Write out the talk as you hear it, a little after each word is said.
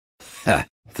Ha!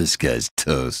 This guy's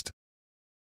toast.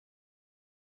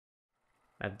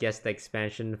 I've guessed the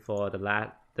expansion for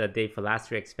the date for last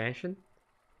year expansion.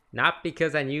 Not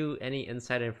because I knew any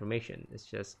insider information. It's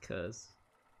just because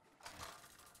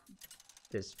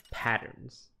there's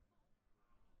patterns.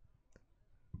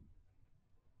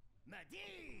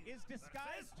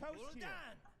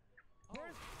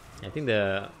 I think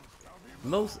the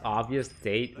most obvious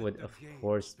date would of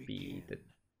course be the,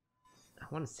 I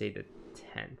want to say the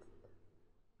 10th.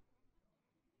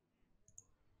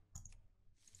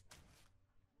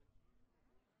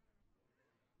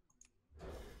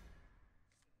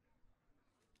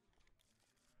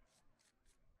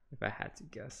 If I had to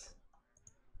guess.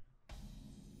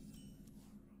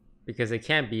 Because it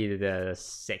can't be the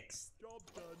 6th,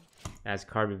 as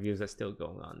card reviews are still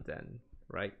going on then,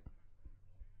 right?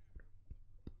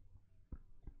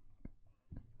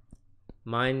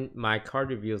 My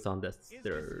card reviews on the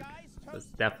 3rd, so it's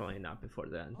definitely not before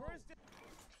then.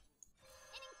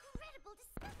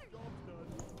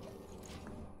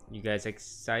 You guys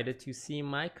excited to see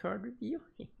my card review?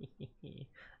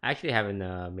 I actually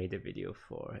haven't made a video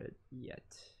for it yet.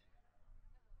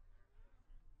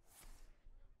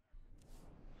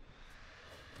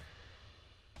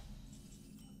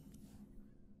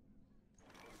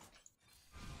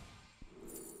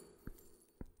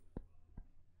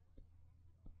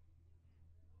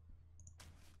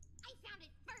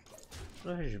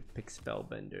 I should pick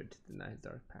Spellbender to deny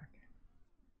Dark Pack.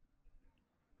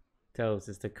 Toes,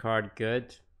 is the card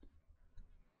good?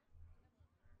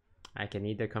 I can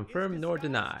neither confirm nor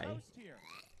deny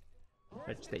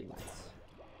such statements.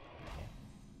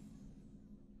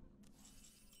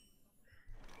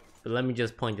 But let me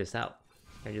just point this out.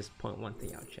 I just point one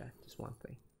thing out, chat. Just one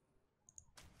thing.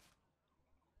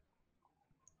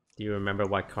 Do you remember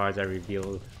what cards I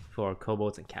revealed for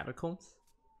Kobolds and Catacombs?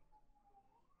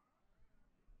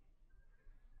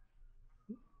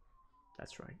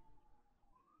 That's right.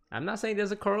 I'm not saying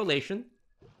there's a correlation,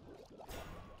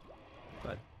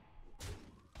 but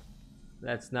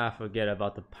let's not forget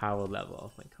about the power level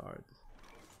of my cards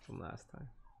from last time.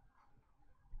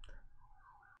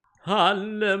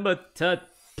 Unlimited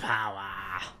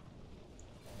power.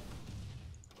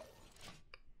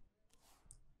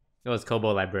 It was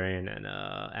Kobold Librarian and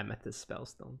Amethyst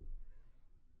Spellstone.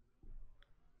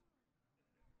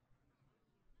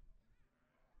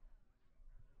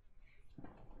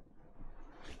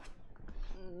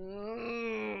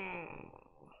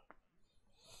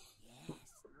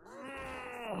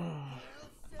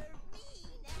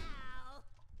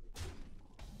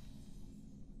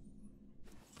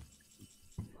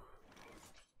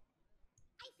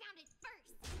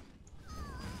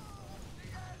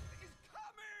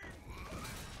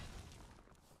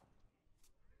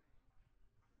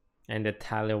 And the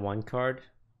Tyler 1 card.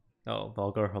 Oh,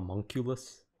 Vulgar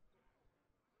Homunculus.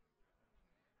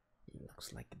 He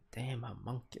looks like a damn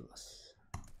homunculus.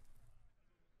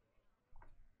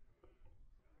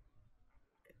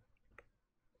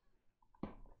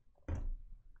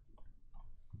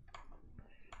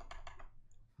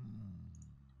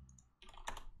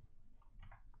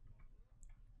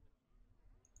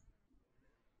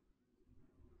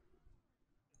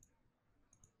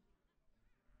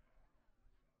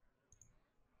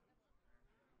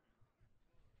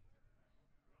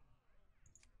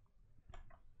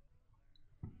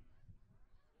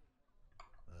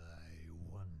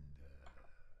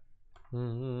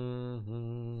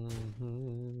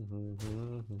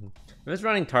 If it's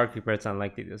running Tar Creeper, it's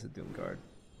unlikely there's a Doom Guard.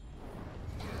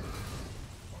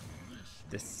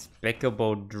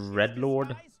 Despicable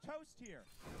Dreadlord.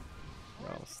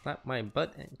 Well, slap my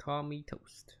butt and call me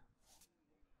toast.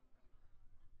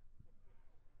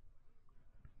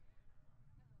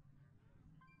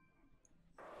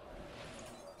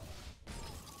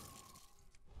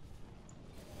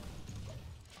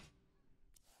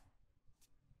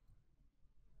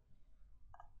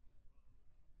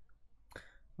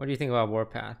 What do you think about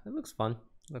Warpath? It looks fun.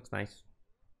 It looks nice.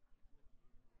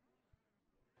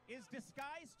 Is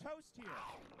disguised toast here?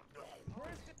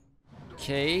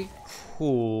 Okay,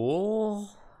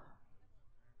 cool.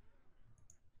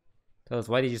 Toast,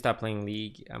 why did you stop playing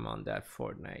League? I'm on that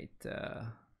Fortnite,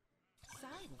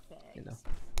 you know.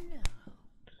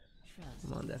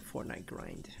 I'm on that Fortnite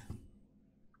grind.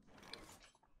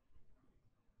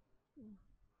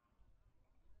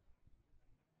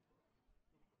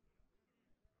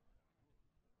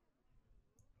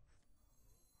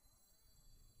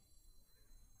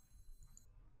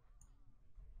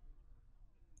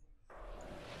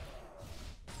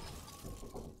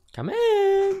 Come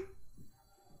in.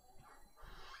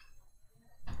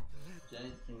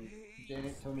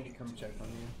 Janet told me to come check on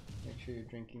you. Make sure you're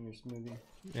drinking your smoothie.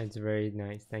 It's very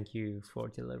nice. Thank you for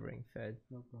delivering, Fed.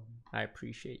 No problem. I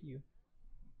appreciate you.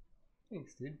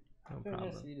 Thanks, dude. No Very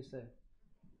problem. nice of you to say.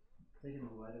 Take him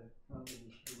a lighter. I don't think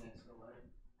you should be next to a lighter.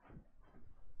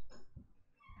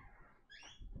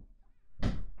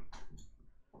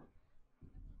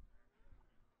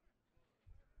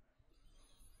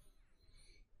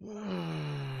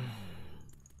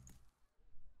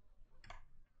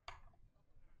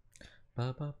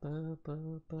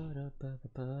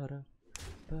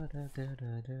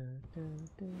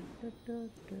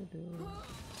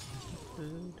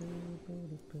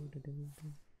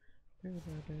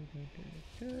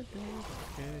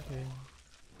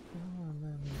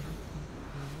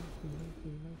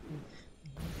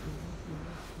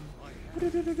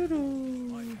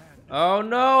 Oh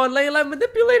no, a Leyline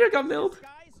manipulator got milled.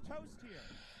 Disguise toast here.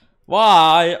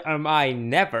 Why am I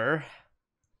never,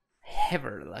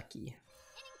 ever lucky?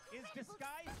 Is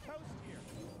disguise toast here?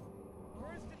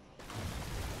 First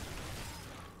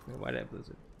Wait, why did I lose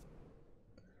it?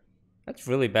 That's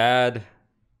really bad.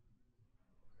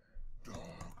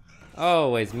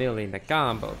 Always milling the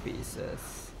combo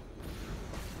pieces.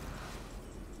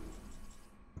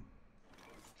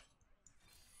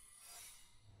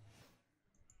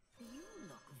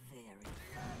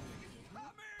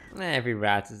 Every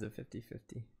rat is a 50-50. I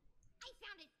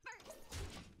found it first.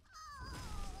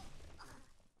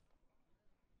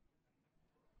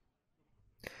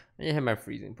 I have my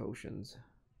freezing potions.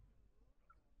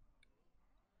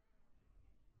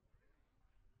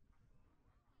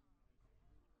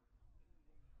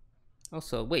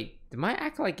 Also, wait, did my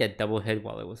acolyte get double hit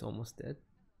while it was almost dead?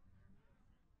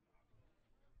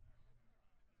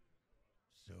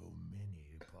 So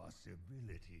many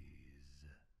possibilities.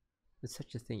 Is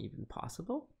such a thing even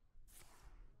possible?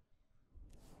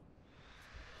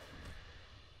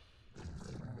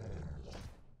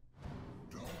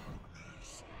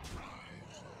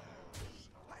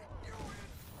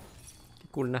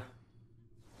 Cool na.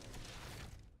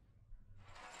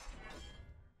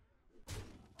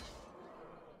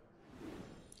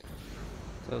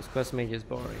 So this quest mage is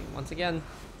boring once again.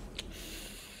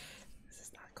 This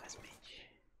is not quest mage.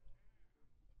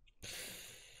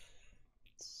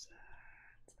 It's not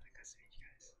quest mage,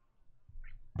 guys.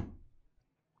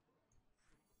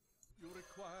 You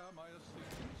require my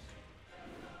assistance.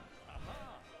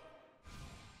 Aha!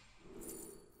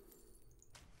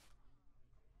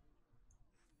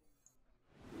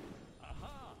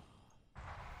 Aha!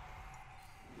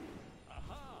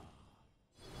 Aha!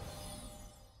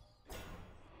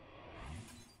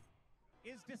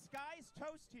 is disguise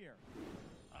toast here.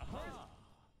 Aha!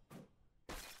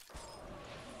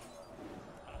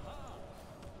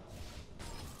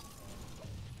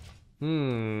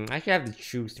 I actually have to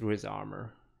choose through his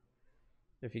armor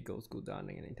if he goes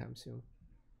cooldowning anytime soon.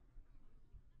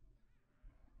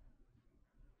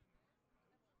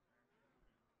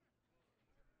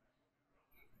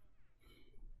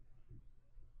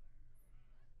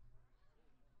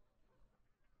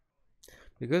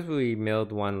 Because we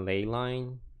milled one ley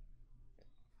line.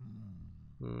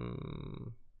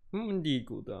 Indeed,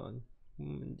 cooldown.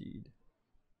 Indeed.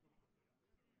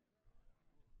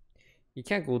 He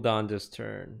can't go down this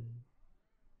turn.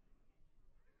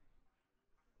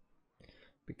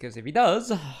 Because if he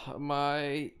does,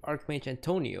 my Archmage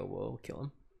Antonio will kill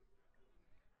him.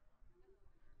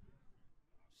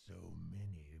 So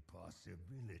many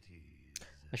possibilities.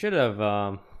 I should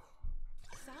have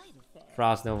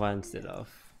Frost Nova instead of.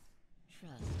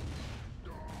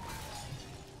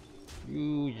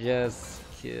 You just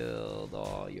killed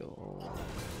all your own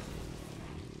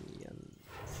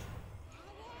minions.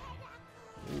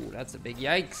 Ooh, that's a big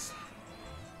yikes.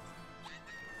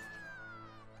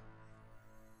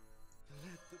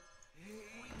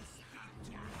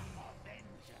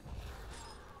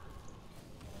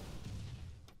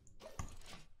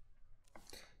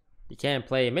 He can't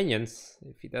play minions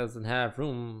if he doesn't have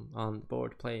room on the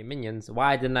board to play minions.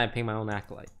 Why didn't I ping my own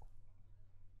acolyte?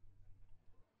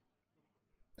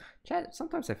 Chat,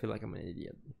 sometimes I feel like I'm an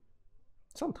idiot.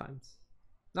 Sometimes.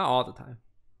 Not all the time.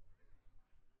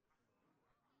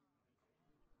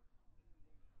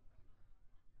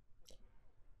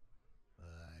 I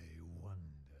wonder.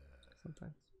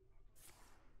 Sometimes.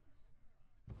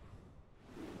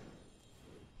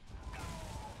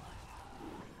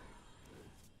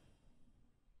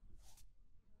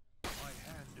 My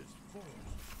hand is full.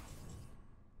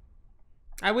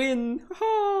 I win!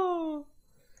 Ha!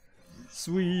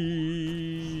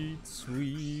 Sweet,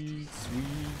 sweet,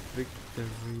 sweet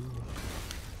victory.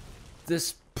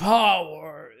 This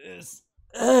power is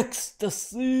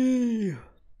ecstasy.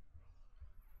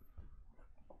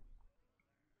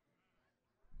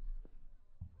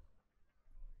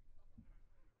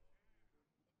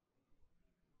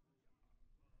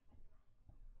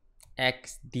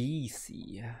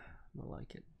 XDC. I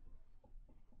like it.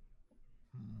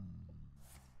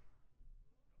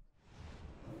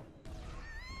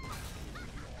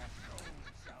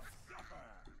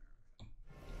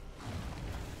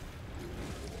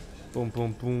 Boom,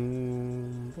 boom,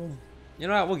 boom, boom. You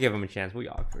know what? We'll give him a chance. We'll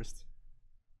Yogg first.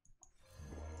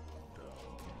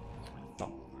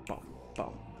 Bum, bum,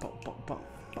 bum, bum, bum, bum,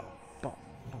 bum, bum,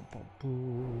 bum, bum,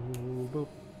 boo, boo,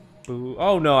 boo.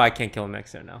 Oh no, I can't kill him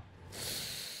next turn now.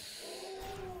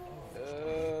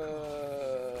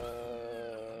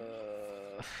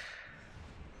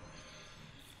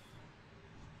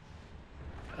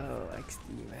 Oh,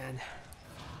 XD, man.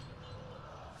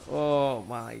 Oh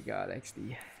my god,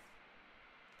 XD.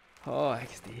 Oh,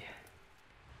 XD.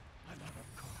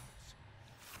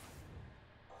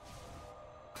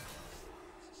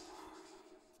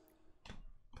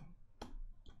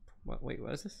 What? Wait,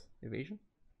 what is this? Evasion?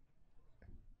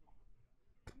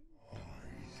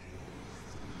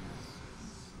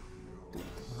 Dude,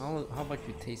 how about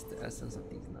you taste the essence of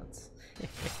these nuts?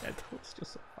 That was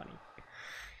just so funny.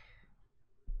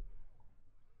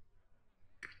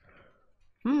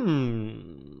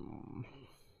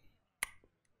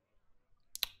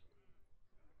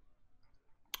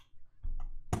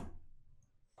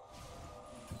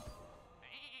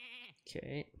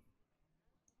 Okay.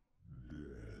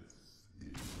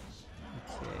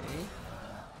 Okay.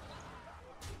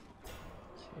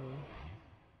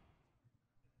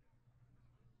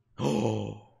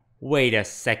 Oh, wait a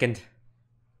second.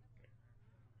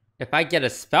 If I get a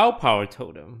spell power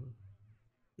totem.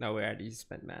 No, we already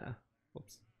spent mana.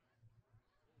 Whoops.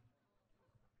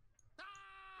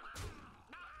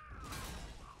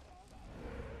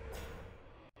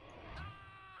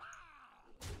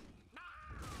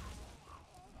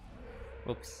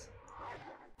 Whoops.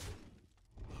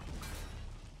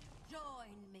 Join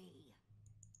me.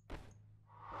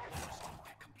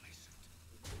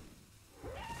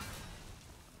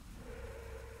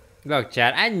 Look,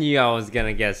 chat, I knew I was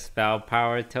gonna get spell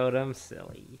power totem.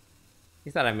 Silly. He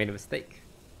thought I made a mistake.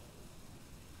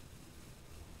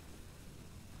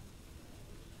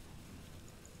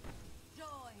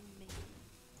 Join me.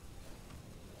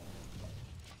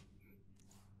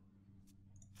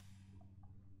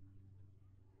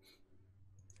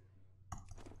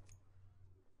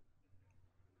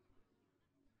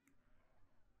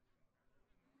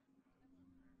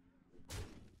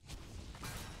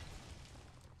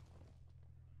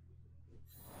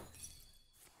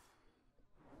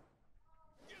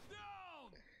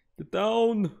 Get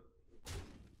down!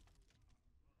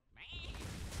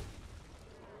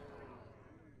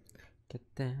 Get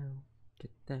down,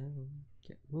 get down,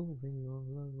 get moving all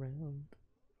around.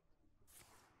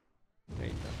 There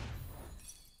you go.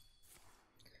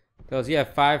 Those, you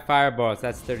have 5 fireballs,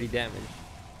 that's 30 damage.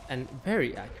 And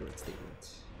very accurate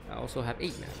statement. I also have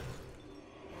 8 mana.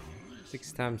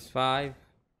 6 times 5.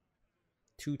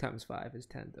 2 times 5 is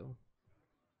 10 though.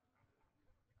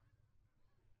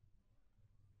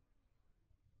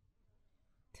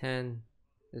 10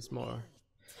 is more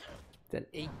than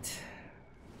 8.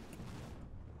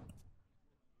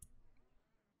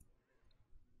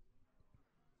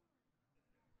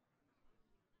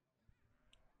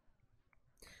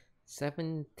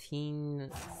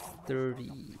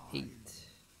 $17.38.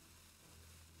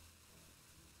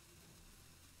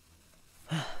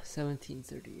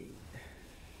 17.38.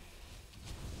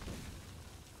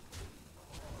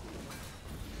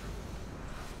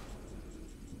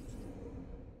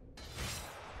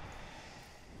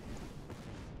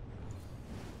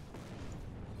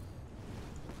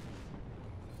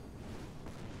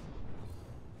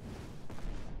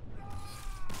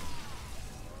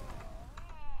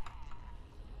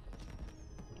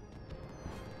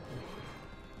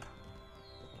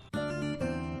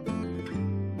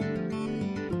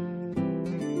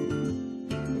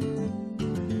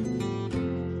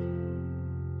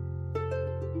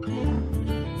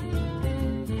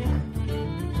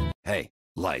 Hey,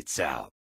 lights out.